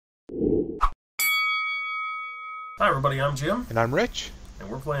Hi everybody, I'm Jim. And I'm Rich. And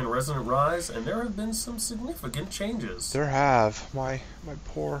we're playing Resident Rise, and there have been some significant changes. There have. My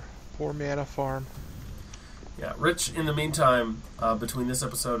poor mana farm. Yeah, Rich, in the meantime, between this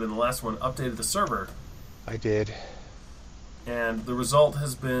episode and the last one, updated the server. I did. And the result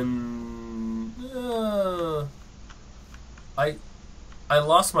has been... I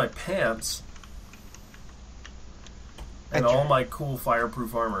lost my pants. And all my cool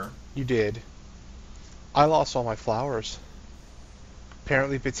fireproof armor. You did. I lost all my flowers.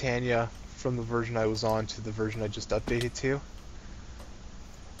 Apparently Britannia, from the version I was on to the version I just updated to,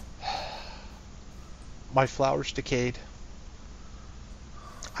 my flowers decayed.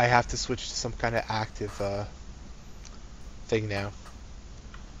 I have to switch to some kind of active thing now.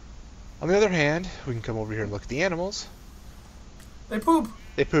 On the other hand, we can come over here and look at the animals. They poop.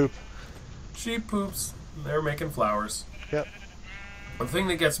 They poop. Sheep poops. They're making flowers. Yep. The thing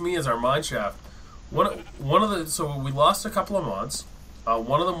that gets me is our mine shaft. So we lost a couple of mods.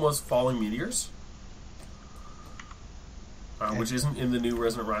 One of them was falling meteors, which isn't in the new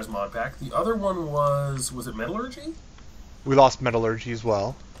Resident Rise mod pack. The other one was it metallurgy? We lost metallurgy as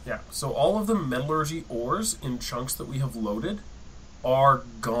well. Yeah. So all of the metallurgy ores in chunks that we have loaded are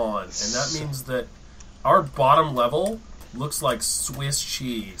gone, and that means that our bottom level looks like Swiss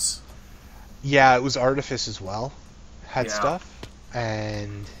cheese. Yeah, it was Artifice as well. Had stuff,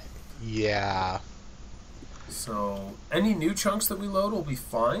 and yeah. So, any new chunks that we load will be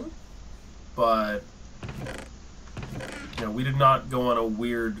fine, but we did not go on a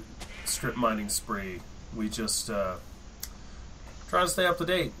weird strip mining spree. We just try to stay up to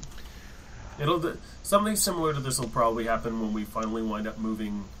date. Something similar to this will probably happen when we finally wind up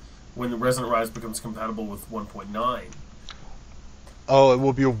moving, when the Resident Rise becomes compatible with 1.9. Oh, it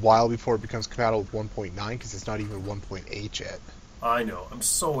will be a while before it becomes compatible with 1.9 because it's not even 1.8 yet. I know. I'm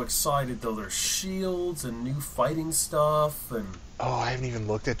so excited, though. There's shields and new fighting stuff, and... Oh, I haven't even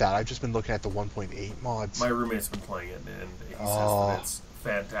looked at that. I've just been looking at the 1.8 mods. My roommate's been playing it, and he says that it's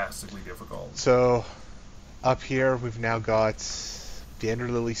fantastically difficult. So, up here, we've now got... The Ender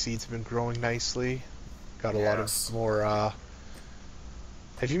Lily seeds have been growing nicely. Got a lot of more,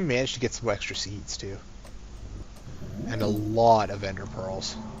 Have you managed to get some extra seeds, too? Ooh. And a lot of Ender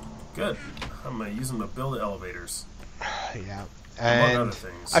Pearls. Good. I'm going to use them to build elevators. Yeah. Among other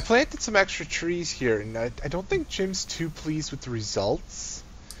things. I planted some extra trees here, and I don't think Jim's too pleased with the results.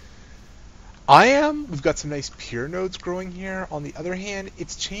 I am. We've got some nice pier nodes growing here. On the other hand,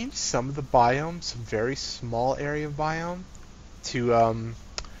 it's changed some of the biomes, some very small area of biome, to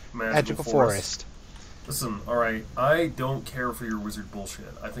magical forest. Listen, alright, I don't care for your wizard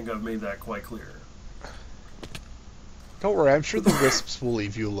bullshit. I think I've made that quite clear. Don't worry, I'm sure the wisps will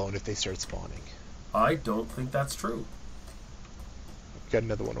leave you alone if they start spawning. I don't think that's true. Got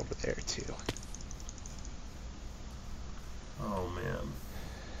another one over there, too. Oh, man.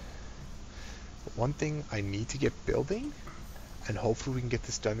 One thing I need to get building, and hopefully we can get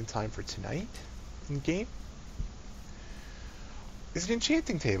this done in time for tonight in the game, is an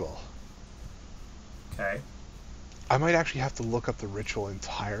enchanting table. Okay. I might actually have to look up the ritual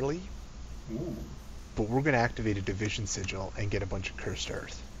entirely. Ooh. But we're going to activate a division sigil and get a bunch of cursed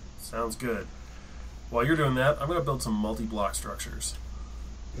earth. Sounds good. While you're doing that, I'm going to build some multi-block structures.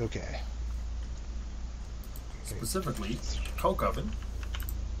 Okay. Specifically, coke oven,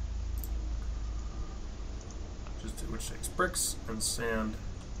 which takes bricks and sand.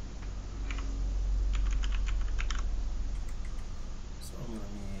 So I'm going to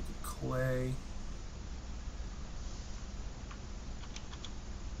need clay.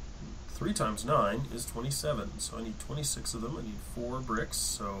 3 times 9 is 27, so I need 26 of them. I need 4 bricks,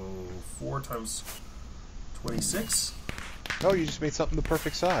 so 4 times 26. Oh, you just made something the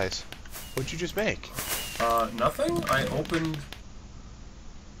perfect size. What'd you just make? Nothing. I opened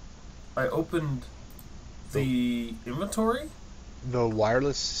the inventory. The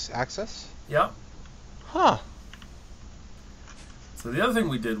wireless access? Yeah. Huh. So the other thing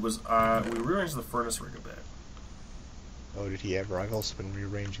we did was we rearranged the furnace rig a bit. Oh, did he ever? I've also been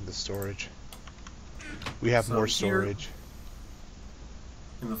rearranging the storage. We have more storage.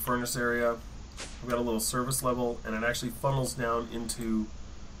 In the furnace area, we've got a little service level, and it actually funnels down into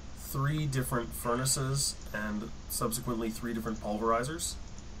 3 different furnaces and subsequently 3 different pulverizers.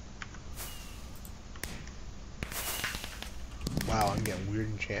 Wow, I'm getting weird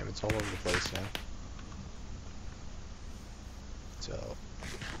enchantments all over the place now. So,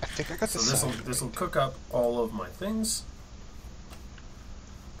 I think I got this will cook up all of my things.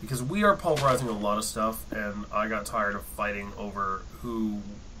 Because we are pulverizing a lot of stuff, and I got tired of fighting over who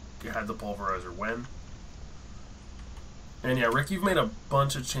had the pulverizer when. And yeah, Rick, you've made a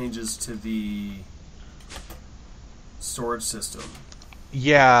bunch of changes to the storage system.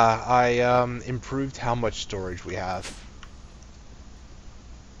 Yeah, I improved how much storage we have.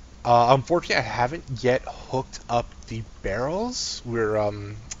 Unfortunately, I haven't yet hooked up the barrels.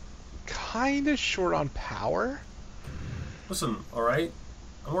 We're kind of short on power. Listen, alright?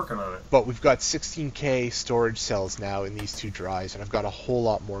 I'm working on it. But we've got 16K storage cells now in these 2 drives, and I've got a whole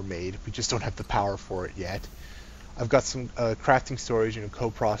lot more made. We just don't have the power for it yet. I've got some crafting storage and a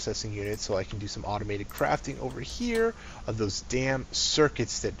co-processing unit, so I can do some automated crafting over here of those damn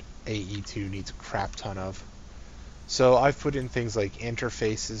circuits that AE2 needs a crap ton of. So I've put in things like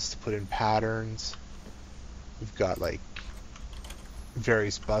interfaces to put in patterns. We've got like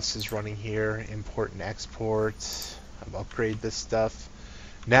various buses running here, import and export. I've upgraded this stuff.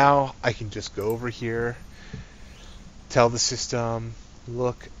 Now I can just go over here, tell the system,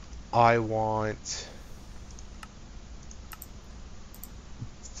 look, I want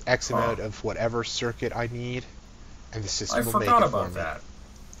X amount of whatever circuit I need, and the system will make it for me. I forgot about that.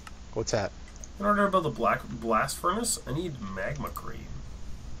 What's that? In order to build the blast furnace, I need magma cream.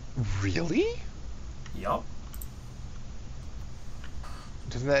 Really? Yup.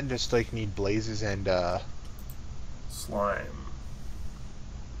 Doesn't that just like need blazes and slime?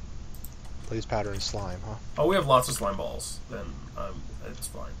 Blaze powder and slime, huh? Oh, we have lots of slime balls. Then it's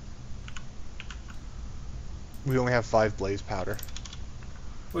fine. We only have 5 blaze powder.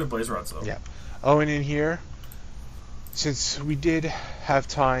 We have blaze rods though. Yeah. Oh, and in here, since we did have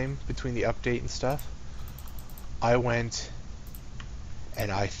time between the update and stuff, I went and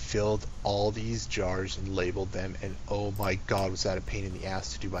I filled all these jars and labeled them, and oh my god, was that a pain in the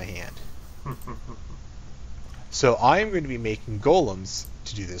ass to do by hand. So I am going to be making golems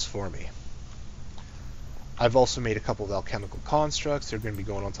to do this for me. I've also made a couple of alchemical constructs. They're going to be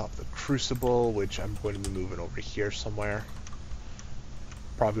going on top of the crucible, which I'm going to be moving over here somewhere.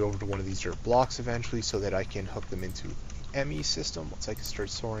 Probably over to one of these dirt blocks eventually, so that I can hook them into the ME system once I can start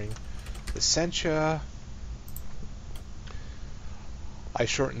storing the Sentia. I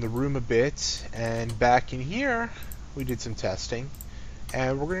shortened the room a bit, and back in here we did some testing,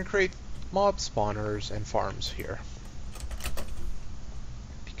 and we're going to create mob spawners and farms here,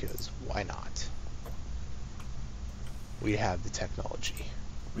 because why not? We have the technology.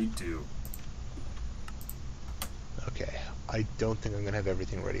 We do. Okay, I don't think I'm going to have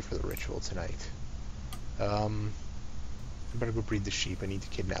everything ready for the ritual tonight. I better go breed the sheep. I need to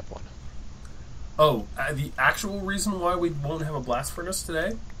kidnap one. Oh, the actual reason why we won't have a blast furnace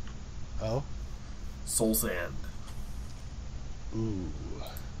today? Oh? Soul sand. Ooh.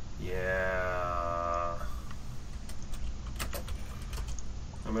 Yeah.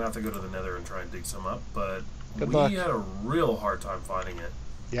 I'm gonna have to go to the nether and try and dig some up, but Good we luck. had a real hard time finding it.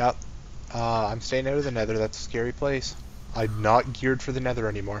 Yep. I'm staying out of the nether. That's a scary place. I'm not geared for the nether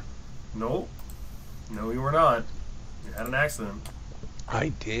anymore. Nope. No, you were not. You had an accident. I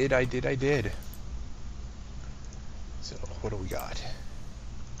did. So, what do we got?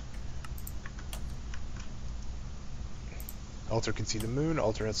 Altar can see the moon.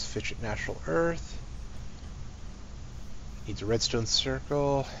 Altar has sufficient natural earth. Needs a redstone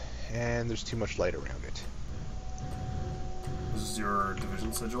circle. And there's too much light around it. This is your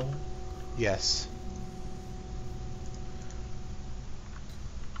division sigil? Yes.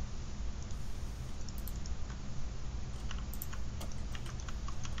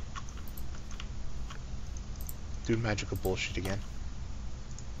 Doing magical bullshit again.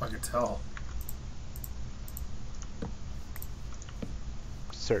 I could tell.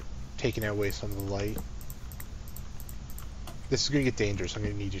 Start taking away some of the light. This is going to get dangerous. I'm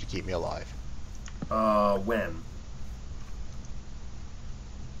going to need you to keep me alive. When?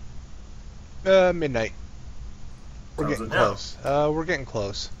 Midnight. We're How's getting it now? close. We're getting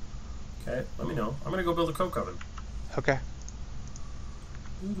close. Okay, let me know. I'm gonna go build a coke oven. Okay.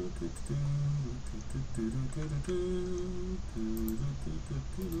 So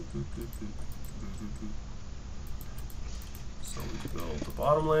we build the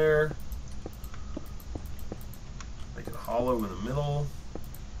bottom layer. Make it hollow in the middle.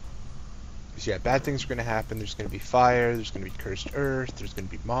 So yeah, bad things are going to happen. There's going to be fire. There's going to be cursed earth. There's going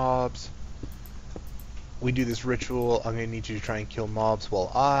to be mobs. We do this ritual. I'm going to need you to try and kill mobs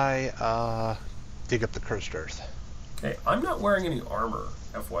while I dig up the cursed earth. Okay, I'm not wearing any armor,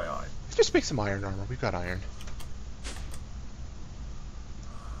 FYI. Just make some iron armor. We've got iron.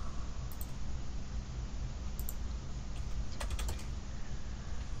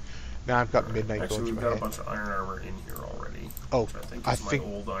 Now I've got midnight Actually, going we've through got my a head. bunch of iron armor in here already. Oh, which I is think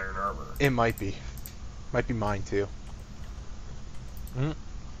my old iron armor. it might be. Might be mine too.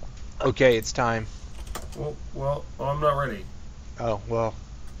 Okay, it's time. Well, I'm not ready. Oh, well,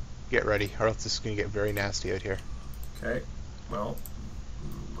 get ready, or else this is going to get very nasty out here. Okay. Well,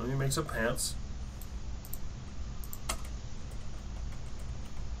 let me make some pants.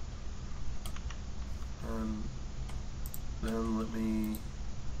 And then let me...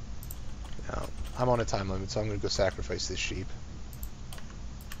 Now, I'm on a time limit, so I'm going to go sacrifice this sheep.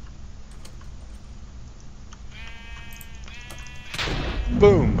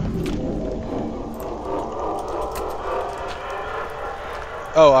 Boom!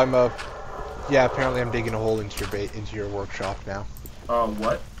 Oh, yeah, apparently I'm digging a hole into your workshop now.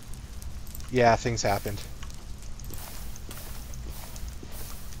 What? Yeah, things happened.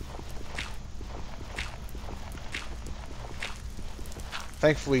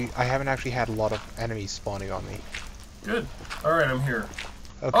 Thankfully, I haven't actually had a lot of enemies spawning on me. Good. Alright, I'm here.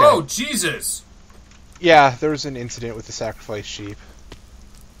 Okay. Oh, Jesus! Yeah, there was an incident with the sacrificed sheep.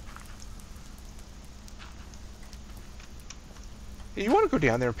 Hey, you want to go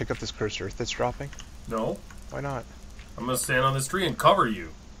down there and pick up this cursed earth that's dropping? No. Why not? I'm gonna stand on this tree and cover you.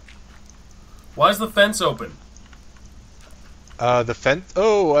 Why is the fence open? The fence...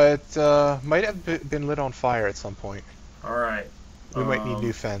 Oh, it might have been lit on fire at some point. Alright. We might need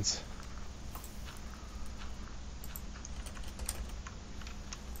new fence.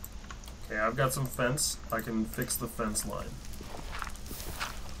 Okay, I've got some fence. I can fix the fence line.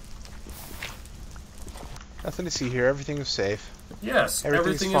 Nothing to see here. Everything is safe. Yes,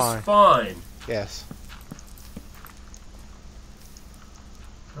 everything fine. is fine. Yes.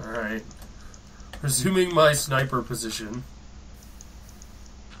 Alright. Resuming my sniper position.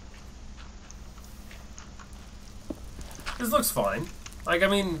 This looks fine. Like, I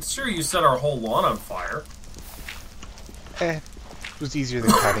mean, sure, you set our whole lawn on fire. It was easier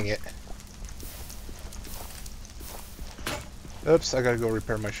than cutting it. Oops, I gotta go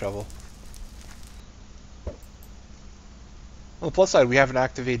repair my shovel. On the plus side, we have an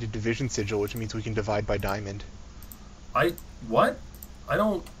activated division sigil, which means we can divide by diamond. What? I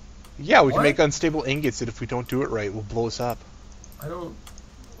don't... Yeah, we what? can make unstable ingots that if we don't do it right, will blow us up. I don't...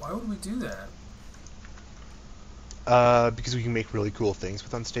 Why would we do that? Because we can make really cool things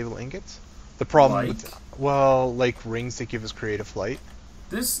with unstable ingots. The problem with... Well, like rings that give us creative flight.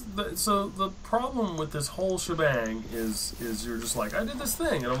 So the problem with this whole shebang is you're just like, I did this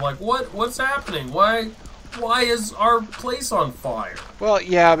thing, and I'm like, what's happening? Why is our place on fire? Well,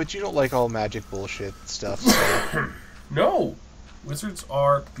 yeah, but you don't like all magic bullshit stuff, so... No! Wizards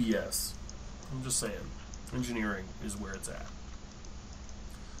are BS. I'm just saying. Engineering is where it's at.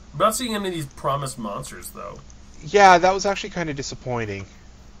 I'm not seeing any of these promised monsters, though. Yeah, that was actually kind of disappointing.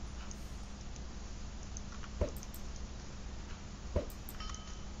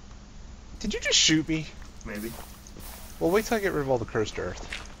 Did you just shoot me? Maybe. Well, wait till I get rid of all the cursed earth.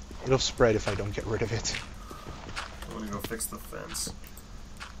 It'll spread if I don't get rid of it. I'm gonna go fix the fence.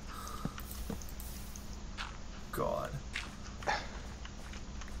 God.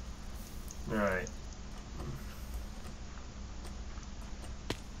 Alright.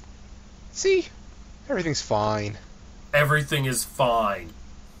 See? Everything's fine. Everything is fine.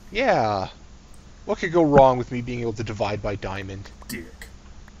 Yeah. What could go wrong with me being able to divide by diamond? Dick.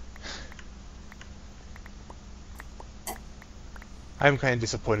 I'm kind of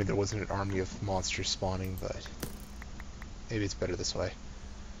disappointed there wasn't an army of monsters spawning, but maybe it's better this way.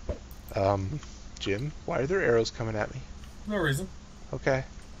 Jim, why are there arrows coming at me? No reason. Okay.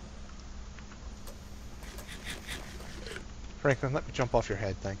 Franklin, let me jump off your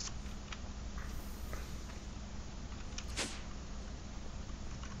head, thanks.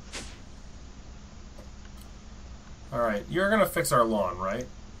 Alright, you're gonna fix our lawn, right?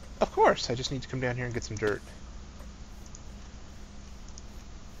 Of course, I just need to come down here and get some dirt.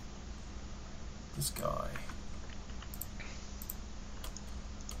 This guy.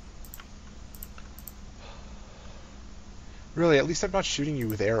 Really, at least I'm not shooting you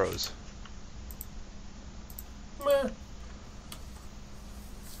with arrows. Meh.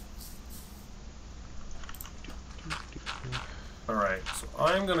 Alright, so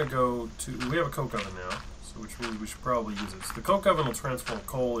I'm gonna go to... We have a coke oven now, so which means we should probably use it. So the coke oven will transform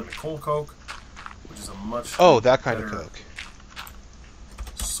coal into coal coke, which is a much that kind of coke.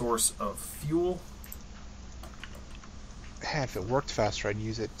 Source of fuel. Man, if it worked faster, I'd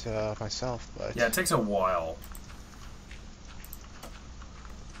use it myself, but... Yeah, it takes a while.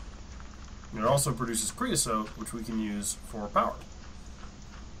 And it also produces creosote, which we can use for power.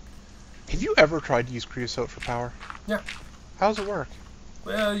 Have you ever tried to use creosote for power? Yeah. How does it work?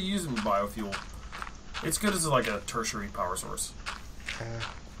 Well, you use it in biofuel. It's good as like a tertiary power source.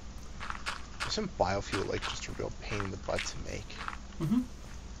 Isn't biofuel like just a real pain in the butt to make? Mm-hmm.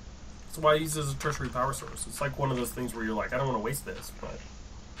 That's why I use it as a tertiary power source. It's like one of those things where you're like, I don't want to waste this, but...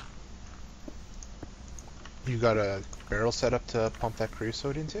 You got a barrel set up to pump that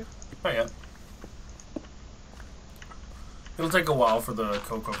creosote into? Not yet. It'll take a while for the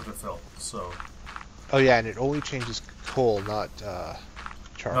coke oven to fill, so... Oh yeah, and it only changes coal, not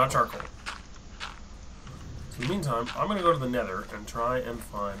charcoal. Not charcoal. So in the meantime, I'm going to go to the nether and try and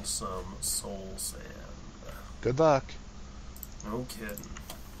find some soul sand. Good luck. No kidding.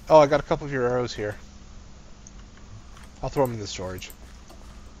 Oh, I got a couple of your arrows here. I'll throw them in the storage.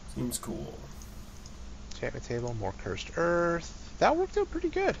 Seems cool. Enchantment table, more cursed earth. That worked out pretty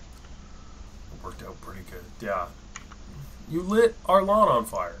good. It worked out pretty good. Yeah. You lit our lawn on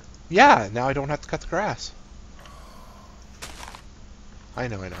fire. Yeah, now I don't have to cut the grass. I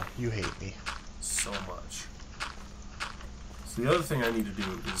know. You hate me. So much. So the other thing I need to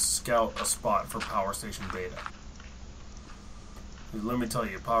do is scout a spot for Power Station Beta. Let me tell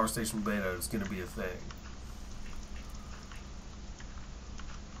you, Power Station Beta is going to be a thing.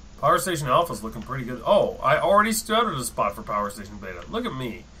 Power Station Alpha's looking pretty good. Oh, I already scouted a spot for Power Station Beta. Look at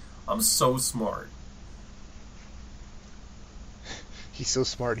me. I'm so smart. He's so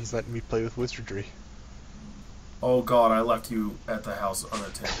smart, he's letting me play with wizardry. Oh god, I left you at the house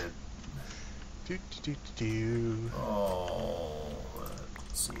unattended. Oh,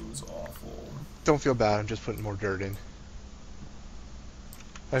 that seems awful. Don't feel bad, I'm just putting more dirt in.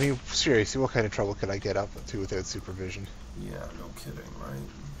 I mean, seriously, what kind of trouble could I get up to without supervision? Yeah, no kidding, right?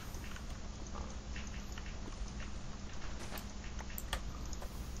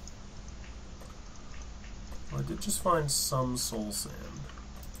 Well, I did just find some soul sand.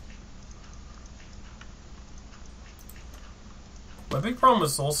 My big problem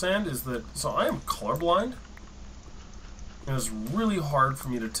with soul sand is that, so I am colorblind, and it's really hard for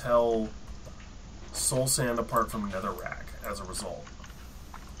me to tell soul sand apart from netherrack as a result.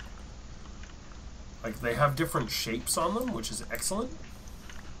 Like, they have different shapes on them, which is excellent.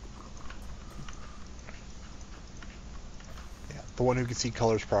 Yeah, the one who can see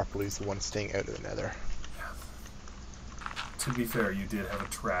colors properly is the one staying out of the nether. To be fair, you did have a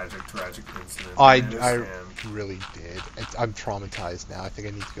tragic incident. I really did. I'm traumatized now. I think I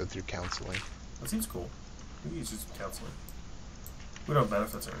need to go through counseling. That seems cool. Maybe you should do some counseling. We don't have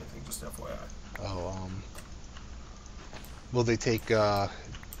benefits or anything, just FYI. Oh, will they take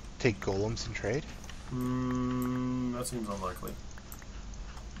golems in trade? That seems unlikely.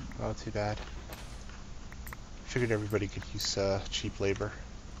 Oh, too bad. Figured everybody could use cheap labor.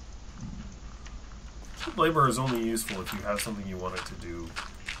 Cheap labor is only useful if you have something you want it to do.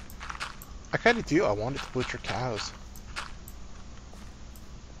 I kind of do. I want it to butcher cows.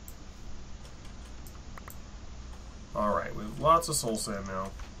 Alright, we have lots of soul sand now.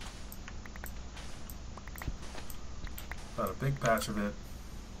 Got a big patch of it.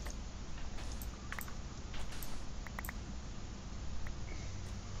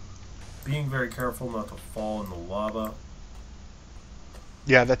 Being very careful not to fall in the lava.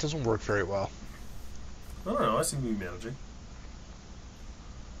 Yeah, that doesn't work very well. I don't know, I seem to be managing.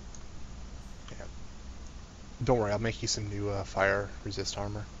 Yeah. Don't worry, I'll make you some new fire resist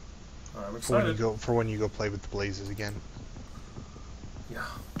armor. I'm excited. For when you go play with the blazes again. Yeah.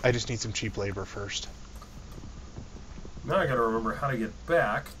 I just need some cheap labor first. Now I gotta remember how to get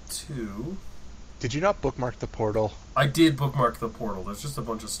back to... Did you not bookmark the portal? I did bookmark the portal. There's just a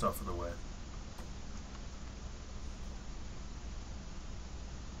bunch of stuff in the way.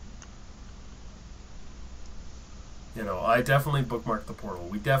 You know, I definitely bookmarked the portal.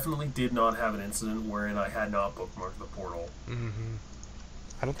 We definitely did not have an incident wherein I had not bookmarked the portal. Mm-hmm.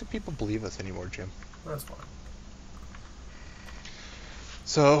 I don't think people believe us anymore, Jim. That's fine.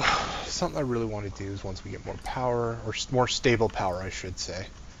 So, something I really want to do is once we get more power, or more stable power, I should say,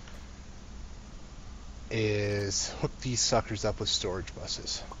 is hook these suckers up with storage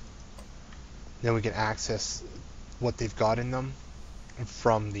buses. Then we can access what they've got in them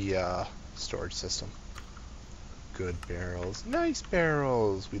from the storage system. Good barrels. Nice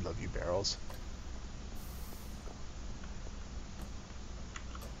barrels. We love you, barrels.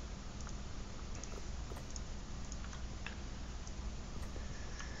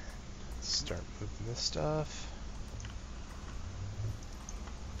 Start moving this stuff.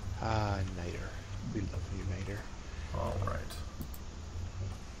 Ah, Niter. We love you, Niter. Alright.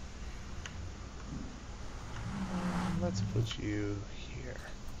 Let's put you here.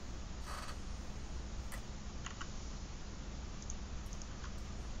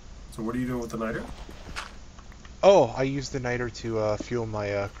 So what are you doing with the niter? Oh, I use the Niter to fuel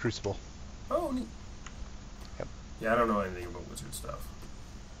my crucible. Oh, neat. Yep. Yeah, I don't know anything about wizard stuff.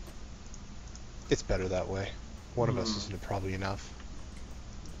 It's better that way. One of us isn't probably enough.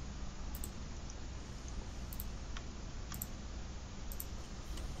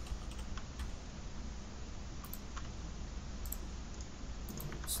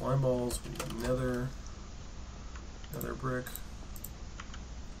 slime balls. We need nether brick.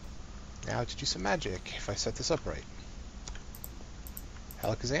 Now to do some magic, if I set this up right.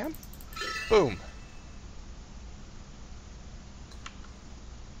 Alakazam? Boom!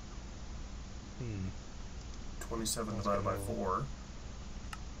 27 divided by 4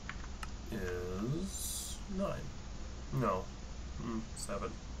 is 9. No.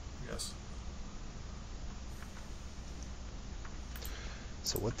 7, I guess.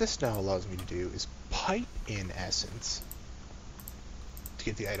 So what this now allows me to do is pipe in essence to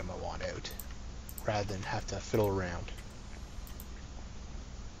get the item I want out, rather than have to fiddle around.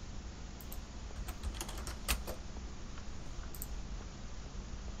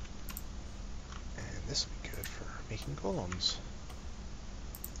 And this will be good for making golems.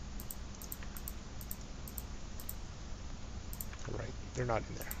 Right, they're not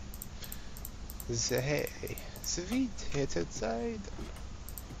in there. Hey, Savit, it's outside.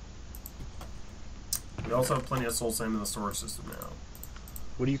 We also have plenty of soul sand in the storage system now.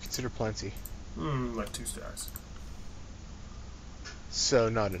 What do you consider plenty? Like 2 stacks. So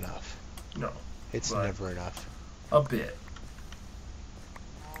not enough. No. It's never enough. A bit.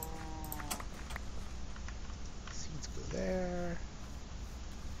 Seeds go there.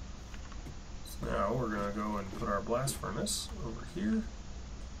 So now we're going to go and put our blast furnace over here.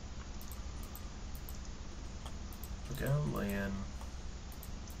 Again, lay in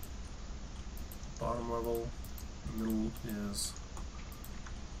bottom level. The middle is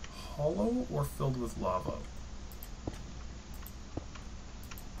hollow or filled with lava.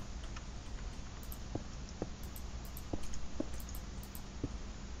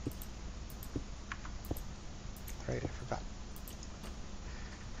 Right, I forgot.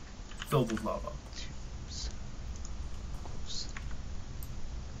 Filled with lava. Tubes. Close.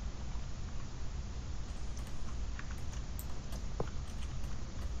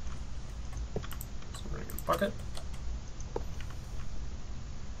 So we're going to get a bucket.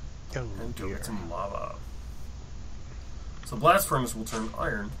 Oh, And go dear. get some lava. So blast furnace will turn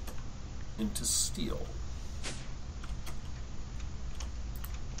iron into steel.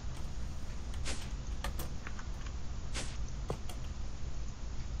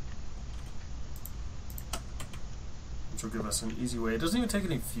 Which will give us an easy way. It doesn't even take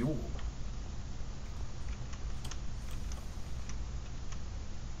any fuel.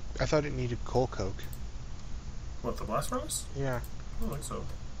 I thought it needed coal coke. What, the blast furnace? Yeah. I don't think so.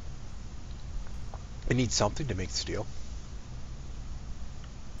 It needs something to make steel.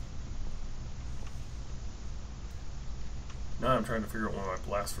 Now I'm trying to figure out why my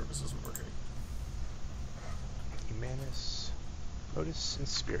blast furnace isn't working. Humanus, Modus, and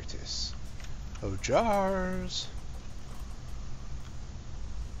Spiritus. Oh, jars!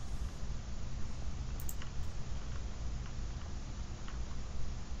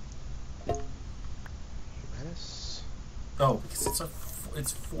 Humanus. Oh, because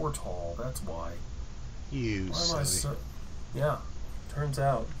it's 4 tall. That's why. You Why am I silly. so... Yeah, turns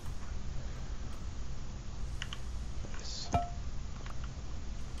out. Nice. So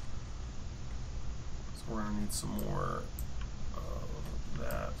we're gonna need some more of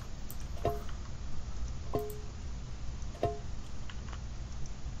that.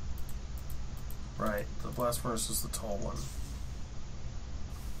 Right, the blast furnace is the tall one.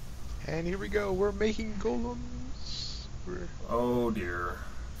 And here we go, we're making golems. We're Oh dear.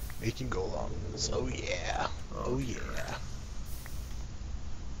 making golems. Oh yeah. Oh dear. yeah.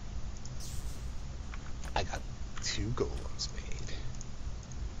 I got 2 golems made.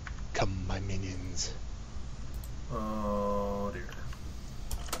 Come, my minions. Oh dear.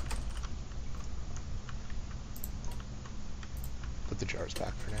 Put the jars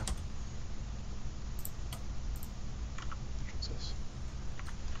back for now. What's this?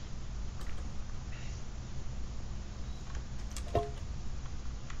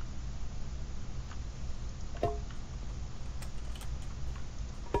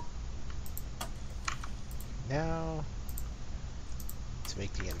 Now, to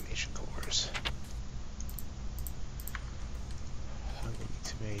make the animation cores. I'm going to need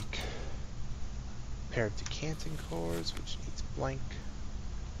to make a pair of decanting cores, which needs blank.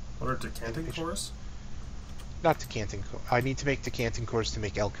 What are decanting cores? Not decanting cores. I need to make decanting cores to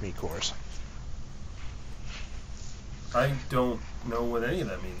make alchemy cores. I don't know what any of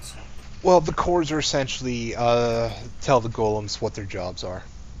that means. Well, the cores are essentially tell the golems what their jobs are.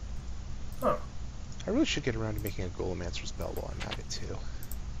 Huh. I really should get around to making a Golemancers spell while I'm at it too.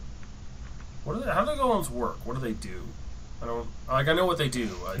 What are they, how do the golems work? What do they do? I don't... Like, I know what they do.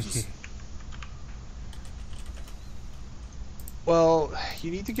 I just... Well,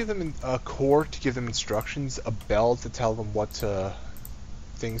 you need to give them a core to give them instructions, a bell to tell them what to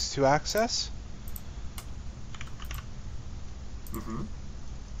things to access. Mm-hmm.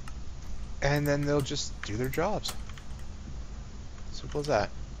 And then they'll just do their jobs. Simple as that.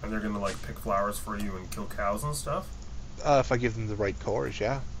 And they're gonna like pick flowers for you and kill cows and stuff? If I give them the right cores,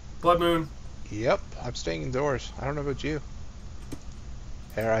 yeah. Blood moon. Yep, I'm staying indoors. I don't know about you.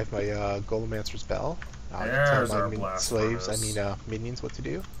 Here I have my Golomancer's Bell. I can There's tell our my blast slaves, furnace. minions what to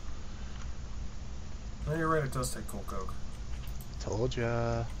do. No, you're right, it does take coal coke. Told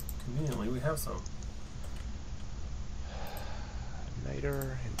ya. Conveniently, we have some.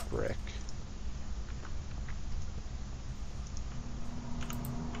 Niter and brick.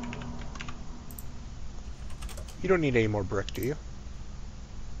 You don't need any more brick, do you?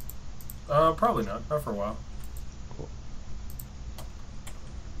 Probably not. Not for a while. Cool.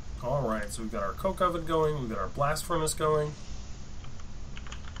 Alright, so we've got our coke oven going, we've got our blast furnace going.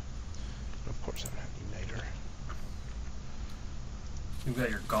 Of course I don't have any niter. You've got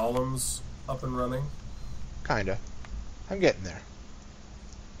your golems up and running. Kinda. I'm getting there.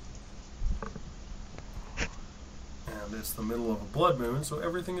 And it's the middle of a blood moon, so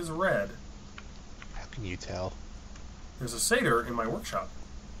everything is red. How can you tell? There's a satyr in my workshop.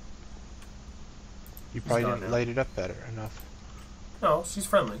 You probably gone didn't now. light it up better enough. No, she's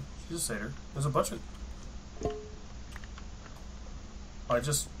friendly. She's a satyr. There's a bunch of... I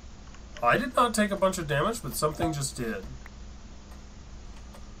did not take a bunch of damage, but something just did. It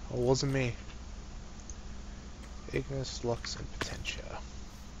wasn't me. Ignis, Lux, and Potentia.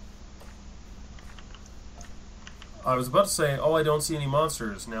 I was about to say, oh, I don't see any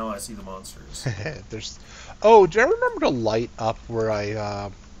monsters. Now I see the monsters. There's... Oh, do I remember to light up where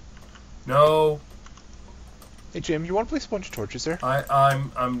I, No, Hey, Jim, you want to place a bunch of torches there?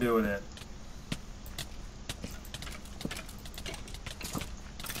 I'm doing it.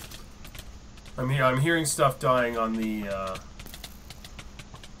 I'm hearing stuff dying on the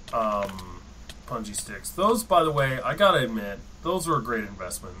punji sticks. Those, by the way, I gotta admit, those were a great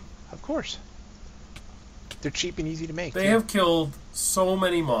investment. Of course. They're cheap and easy to make. They too. have killed so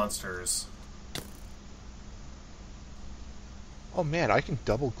many monsters. Oh man, I can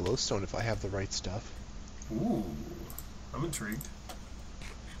double glowstone if I have the right stuff. Ooh, I'm intrigued.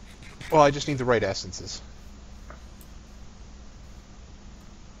 Well, I just need the right essences.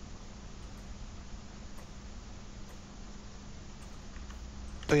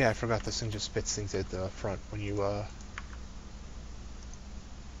 Oh yeah, I forgot this thing just spits things at the front when you, Okay,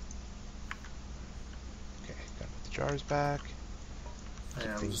 gotta put the jars back. Yeah,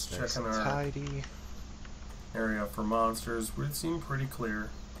 Keep I'm things just nice checking and our tidy. area for monsters. Would seem pretty clear.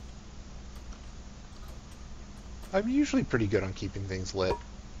 I'm usually pretty good on keeping things lit.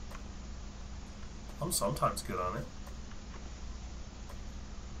 I'm sometimes good on it.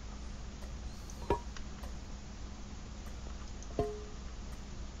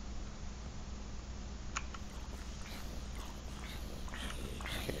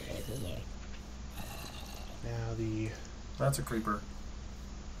 Okay. Now the That's a creeper.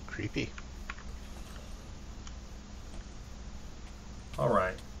 creepy.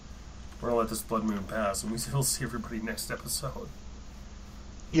 Alright. We're gonna let this blood moon pass, and we'll see everybody next episode.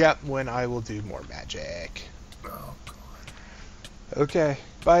 Yep, when I will do more magic. Oh, God. Okay,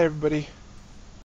 bye everybody.